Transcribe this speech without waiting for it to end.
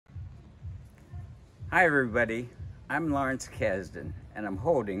Hi everybody, I'm Lawrence Kasdan and I'm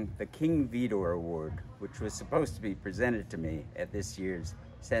holding the King Vidor Award, which was supposed to be presented to me at this year's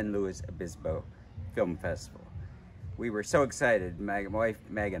San Luis Obispo Film Festival. We were so excited, my wife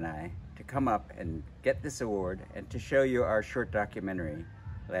Meg and I, to come up and get this award and to show you our short documentary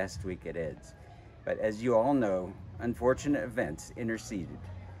last week at EDS. But as you all know, unfortunate events interceded.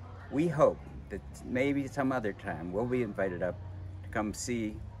 We hope that maybe some other time we'll be invited up to come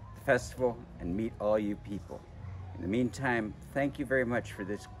see the festival and meet all you people. In the meantime, thank you very much for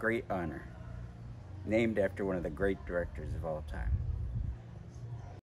this great honor, named after one of the great directors of all time.